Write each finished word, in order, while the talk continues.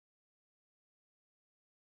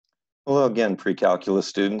Hello again, pre-calculus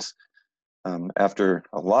students. After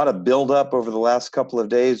a lot of build-up over the last couple of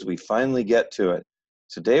days, we finally get to it.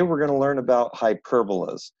 Today we're going to learn about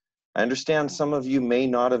hyperbolas. I understand some of you may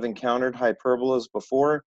not have encountered hyperbolas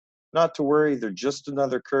before. Not to worry, they're just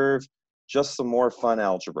another curve, just some more fun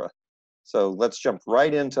algebra. So let's jump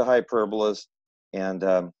right into hyperbolas. And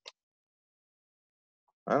I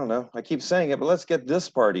don't know, I keep saying it, but let's get this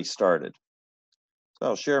party started. So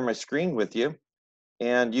I'll share my screen with you,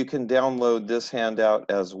 and you can download this handout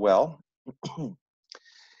as well.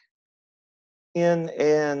 In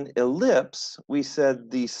an ellipse, we said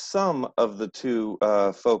the sum of the two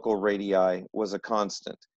focal radii was a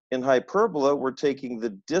constant. In hyperbola, we're taking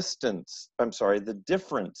the difference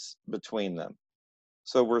between them.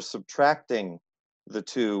 So we're subtracting the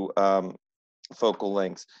two focal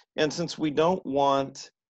lengths. And since we don't want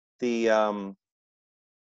the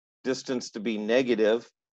distance to be negative,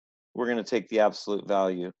 we're going to take the absolute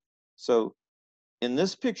value. So in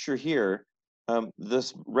this picture here,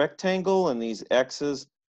 this rectangle and these x's,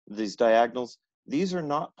 these diagonals, these are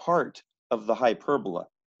not part of the hyperbola.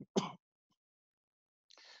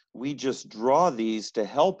 We just draw these to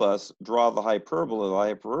help us draw the hyperbola. The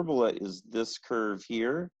hyperbola is this curve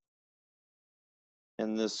here,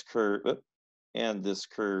 and this curve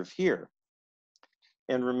here.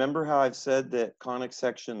 And remember how I've said that conic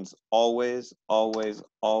sections always,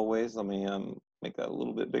 let me make that a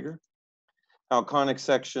little bit bigger. How conic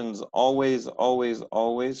sections always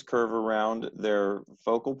curve around their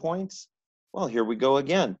focal points? Well, here we go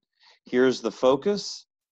again. Here's the focus,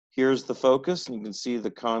 and you can see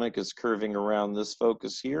the conic is curving around this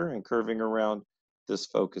focus here and curving around this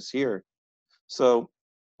focus here. So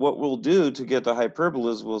what we'll do to get the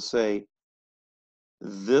hyperbolas, we'll say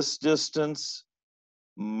this distance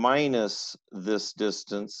minus this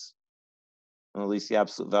distance, or at least the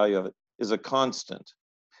absolute value of it, is a constant.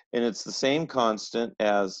 And it's the same constant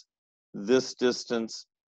as this distance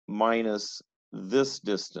minus this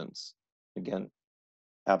distance. Again,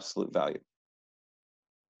 absolute value.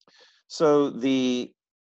 So the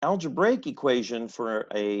algebraic equation for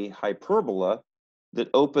a hyperbola that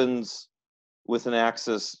opens with an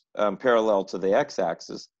axis parallel to the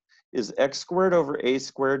x-axis is x squared over a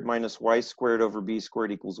squared minus y squared over b squared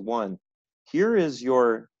equals 1. Here is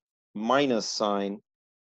your minus sign,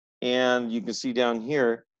 and you can see down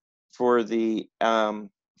here, for the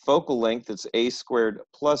focal length, it's a squared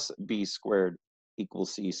plus b squared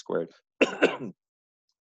equals c squared.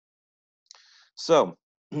 So,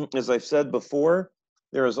 as I've said before,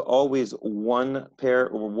 there is always one pair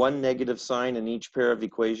or one negative sign in each pair of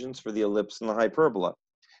equations for the ellipse and the hyperbola.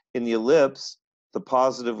 In the ellipse, the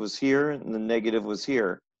positive was here and the negative was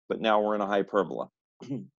here, but now we're in a hyperbola.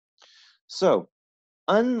 So,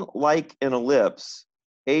 unlike an ellipse,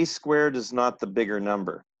 a squared is not the bigger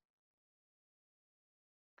number.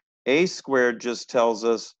 A squared just tells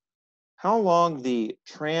us how long the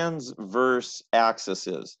transverse axis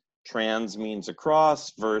is. Trans means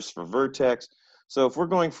across, verse for vertex. So if we're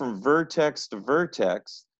going from vertex to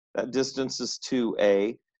vertex, that distance is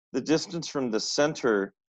 2a. The distance from the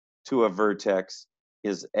center to a vertex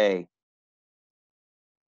is a.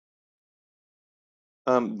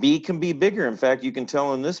 B can be bigger. In fact, you can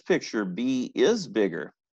tell in this picture, B is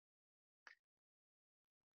bigger.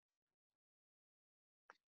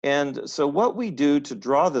 And so what we do to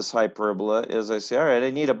draw this hyperbola is I say, all right, I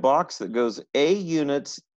need a box that goes a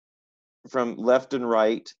units from left and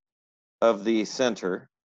right of the center,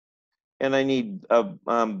 and I need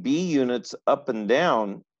b units up and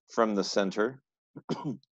down from the center,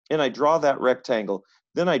 and I draw that rectangle.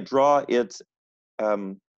 Then I draw its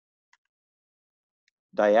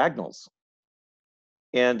diagonals.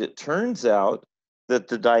 And it turns out that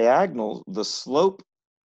the slope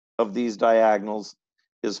of these diagonals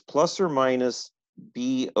is plus or minus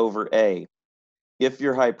b over a if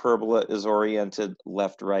your hyperbola is oriented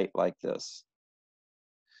left-right like this.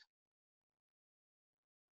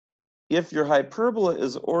 If your hyperbola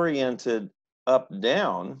is oriented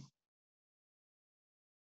up-down,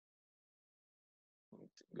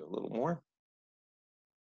 go a little more,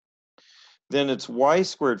 then it's y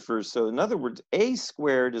squared first. So in other words, a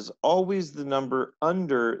squared is always the number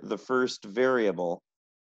under the first variable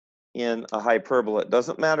in a hyperbola. It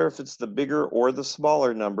doesn't matter if it's the bigger or the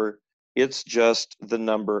smaller number, it's just the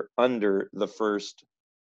number under the first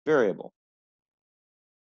variable.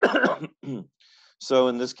 So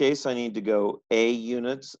in this case, I need to go a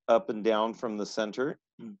units up and down from the center.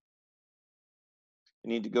 I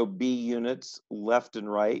need to go b units left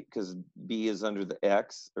and right because b is under the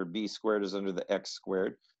x, or b squared is under the x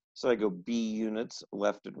squared. So I go b units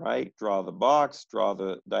left and right, draw the box, draw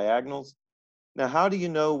the diagonals. Now, how do you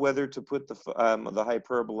know whether to put the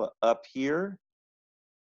hyperbola up here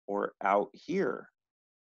or out here?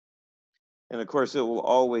 And of course, it will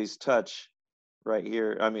always touch right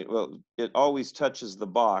here. I mean, well, it always touches the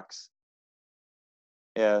box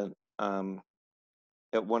at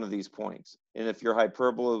one of these points. And if your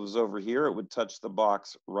hyperbola was over here, it would touch the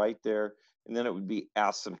box right there, and then it would be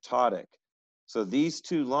asymptotic. So these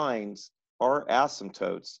two lines are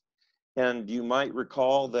asymptotes. And you might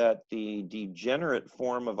recall that the degenerate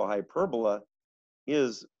form of a hyperbola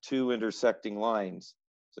is two intersecting lines.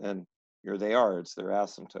 And here they are, it's their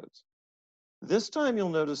asymptotes. This time you'll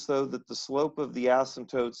notice, though, that the slope of the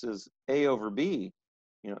asymptotes is a over b.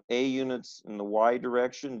 You know, a units in the y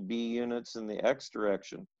direction, b units in the x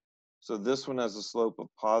direction. So this one has a slope of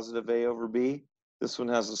positive a over b. This one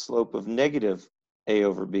has a slope of negative a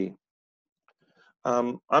over b.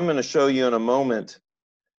 I'm going to show you in a moment.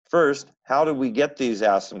 First, how do we get these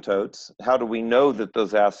asymptotes? How do we know that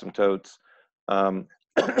those asymptotes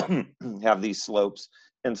have these slopes?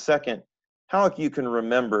 And second, how you can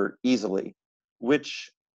remember easily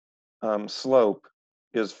which slope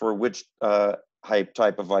is for which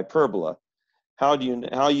type of hyperbola. How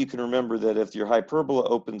you can remember that if your hyperbola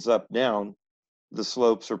opens up down, the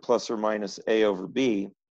slopes are plus or minus a over b,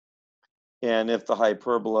 and if the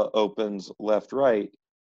hyperbola opens left right,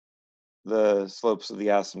 the slopes of the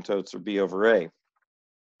asymptotes are b over a.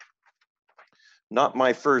 Not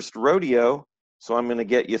my first rodeo, so I'm going to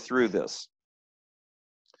get you through this.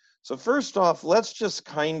 So first off, let's just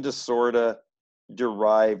kind of sort of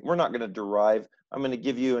derive. We're not going to derive. I'm going to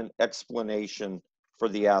give you an explanation for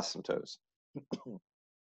the asymptotes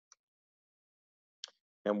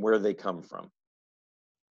and where they come from.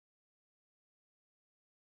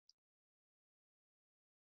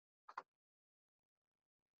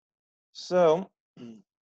 So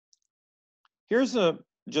here's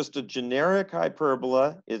just a generic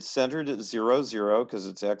hyperbola. It's centered at 0, 0 because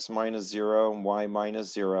it's x minus 0 and y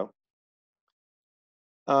minus 0.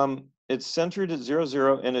 It's centered at 0,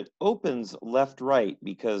 0, and it opens left right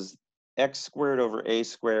because x squared over a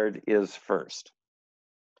squared is first.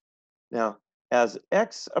 Now, as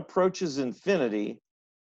x approaches infinity,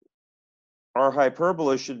 our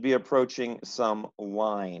hyperbola should be approaching some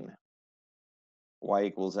line, y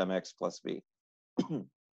equals mx plus b.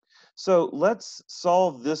 So let's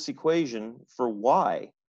solve this equation for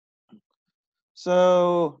y.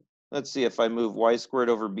 So let's see, if I move y squared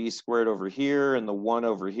over b squared over here and the 1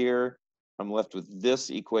 over here, I'm left with this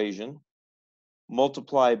equation.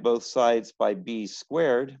 Multiply both sides by b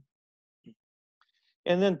squared,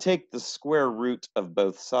 and then take the square root of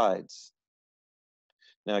both sides.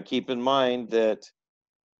 Now keep in mind that,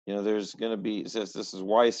 you know, there's going to be, since this is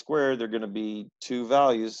y squared, there are going to be two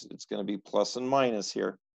values. It's going to be plus and minus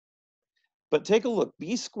here. But take a look,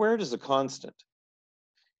 b squared is a constant.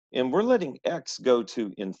 And we're letting x go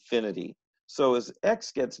to infinity. So as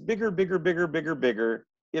x gets bigger, bigger, bigger, bigger, bigger,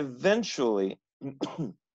 eventually,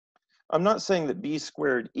 I'm not saying that b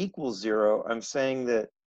squared equals 0. I'm saying that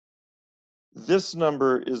this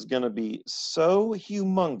number is going to be so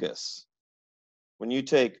humongous when you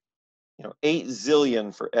take, 8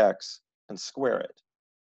 zillion for x and square it.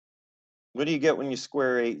 What do you get when you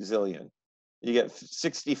square 8 zillion? You get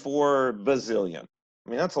 64 bazillion. I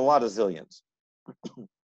mean, that's a lot of zillions.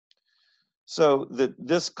 So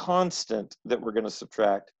this constant that we're going to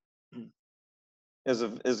subtract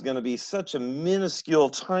is going to be such a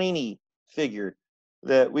minuscule, tiny figure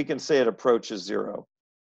that we can say it approaches 0.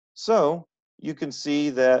 So you can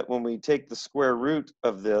see that when we take the square root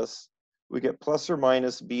of this, we get plus or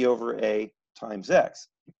minus b over a times x.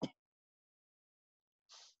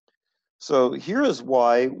 So here is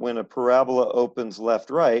why when a parabola opens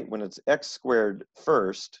left-right, when it's x squared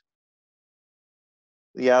first,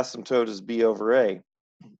 the asymptote is b over a.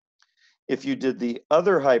 If you did the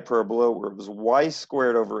other hyperbola where it was y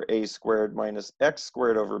squared over a squared minus x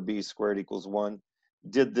squared over b squared equals 1,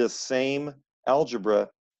 did this same algebra,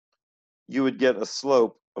 you would get a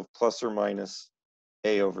slope of plus or minus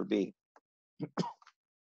a over b.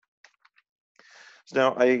 So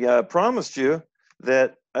now I promised you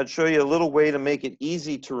that I'd show you a little way to make it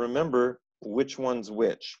easy to remember which one's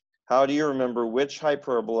which. How do you remember which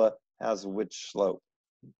hyperbola has which slope?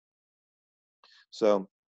 So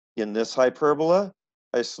in this hyperbola,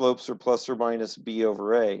 our slopes are plus or minus b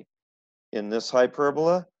over a. In this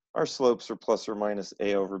hyperbola, our slopes are plus or minus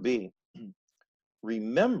a over b.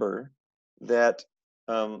 Remember that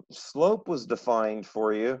slope was defined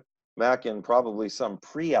for you back in probably some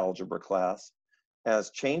pre-algebra class as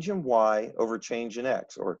change in y over change in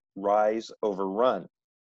x, or rise over run.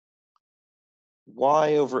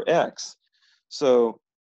 Y over x. So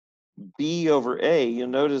b over a, you'll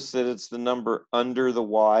notice that it's the number under the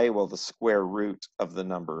y, well, the square root of the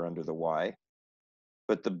number under the y.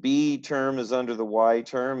 But the b term is under the y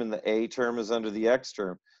term, and the a term is under the x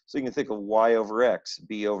term. So you can think of y over x,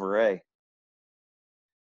 b over a.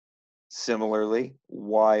 Similarly,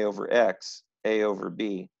 y over x, a over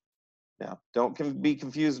b. Now, don't be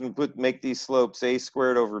confused and make these slopes a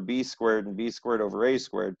squared over b squared and b squared over a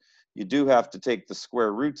squared. You do have to take the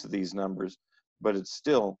square roots of these numbers, but it's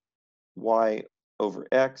still y over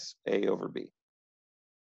x, a over b.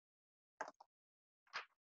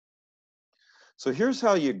 So here's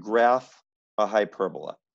how you graph a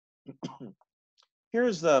hyperbola.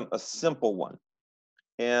 Here's a simple one,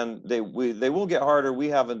 and they will get harder. We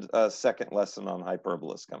have a second lesson on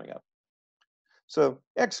hyperbolas coming up. So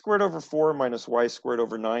x squared over 4 minus y squared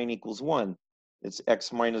over 9 equals 1. It's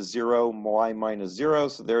x minus 0, y minus 0,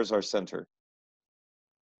 so there's our center.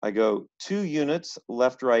 I go 2 units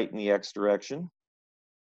left, right in the x direction.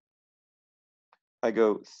 I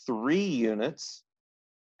go 3 units,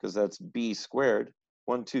 because that's b squared.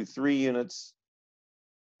 1, 2, 3 units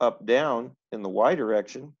up, down in the y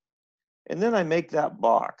direction. And then I make that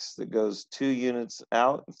box that goes 2 units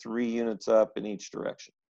out and 3 units up in each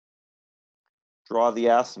direction. Draw the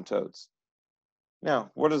asymptotes.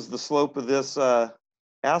 Now, what is the slope of this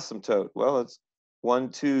asymptote? Well, it's 1,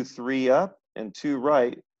 2, 3 up and 2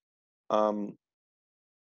 right,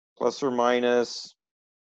 plus or minus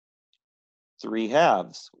 3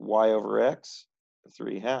 halves. Y over x,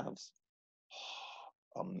 3 halves.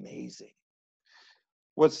 Amazing.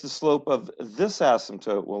 What's the slope of this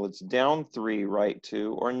asymptote? Well, it's down 3, right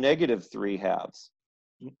 2, or negative 3 halves.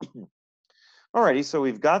 Alrighty, so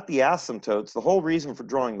we've got the asymptotes. The whole reason for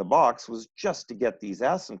drawing the box was just to get these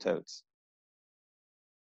asymptotes.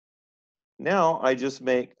 Now I just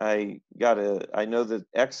I know that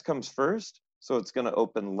x comes first, so it's going to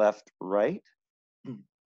open left, right.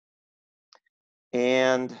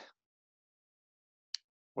 And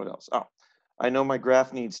what else? Oh, I know my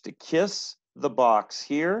graph needs to kiss the box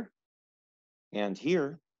here and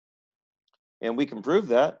here. And we can prove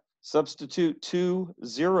that. Substitute 2,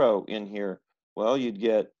 0 in here. Well, you'd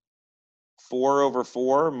get 4 over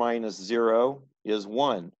 4 minus 0 is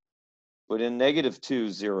 1. Put in negative 2,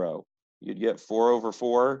 0. You'd get 4 over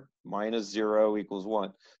 4 minus 0 equals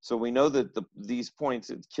 1. So we know that these points,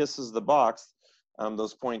 it kisses the box.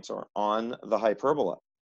 Those points are on the hyperbola.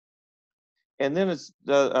 And then it's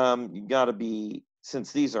you got to be,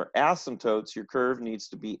 since these are asymptotes, your curve needs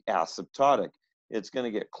to be asymptotic. It's going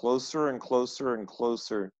to get closer and closer and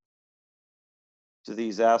closer to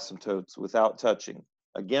these asymptotes without touching.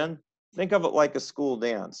 Again, think of it like a school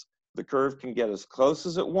dance. The curve can get as close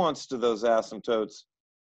as it wants to those asymptotes,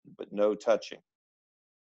 but no touching.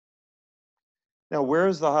 Now,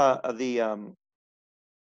 where's the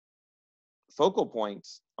focal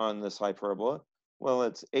points on this hyperbola? Well,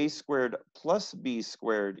 it's a squared plus b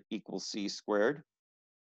squared equals c squared.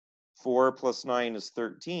 4 plus 9 is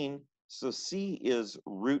 13, so c is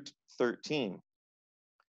root 13,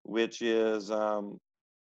 which is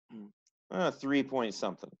 3 point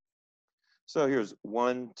something. So here's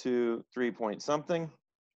 1, 2, 3 point something,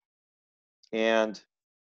 and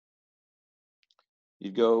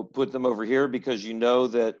you go put them over here because you know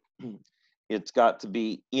that it's got to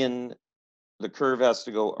be in, the curve has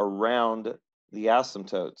to go around the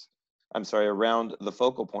asymptotes. I'm sorry, around the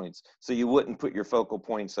focal points. So you wouldn't put your focal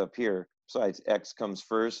points up here. Besides, x comes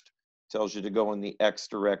first, tells you to go in the x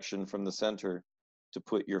direction from the center to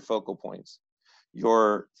put your focal points.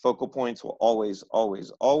 Your focal points will always,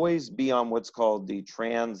 always, always be on what's called the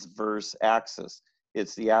transverse axis.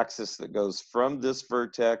 It's the axis that goes from this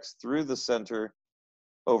vertex through the center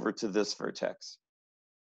over to this vertex.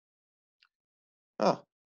 Oh,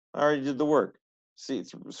 I already did the work. See,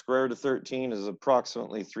 square root of 13 is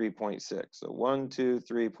approximately 3.6. So 1, 2,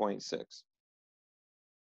 3.6.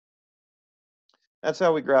 That's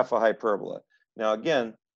how we graph a hyperbola. Now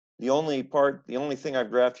again, the only thing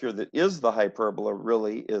I've graphed here that is the hyperbola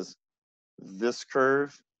really is this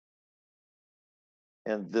curve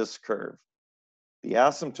and this curve. The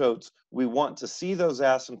asymptotes, we want to see those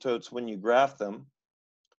asymptotes when you graph them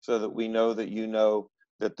so that we know that you know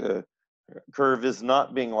that the curve is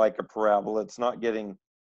not being like a parabola. It's not getting,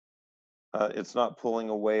 it's not pulling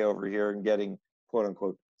away over here and getting quote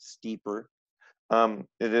unquote steeper.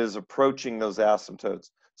 It is approaching those asymptotes.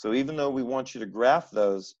 So even though we want you to graph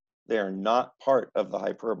those, they are not part of the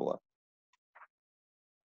hyperbola.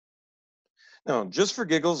 Now, just for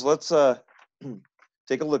giggles, let's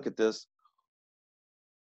take a look at this.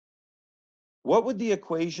 What would the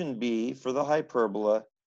equation be for the hyperbola?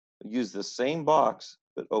 Use the same box,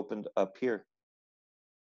 but opened up here.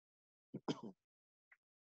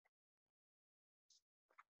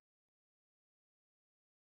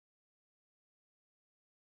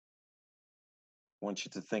 want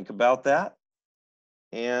you to think about that.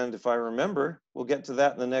 And if I remember, we'll get to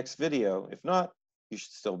that in the next video. If not, you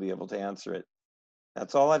should still be able to answer it.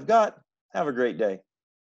 That's all I've got. Have a great day.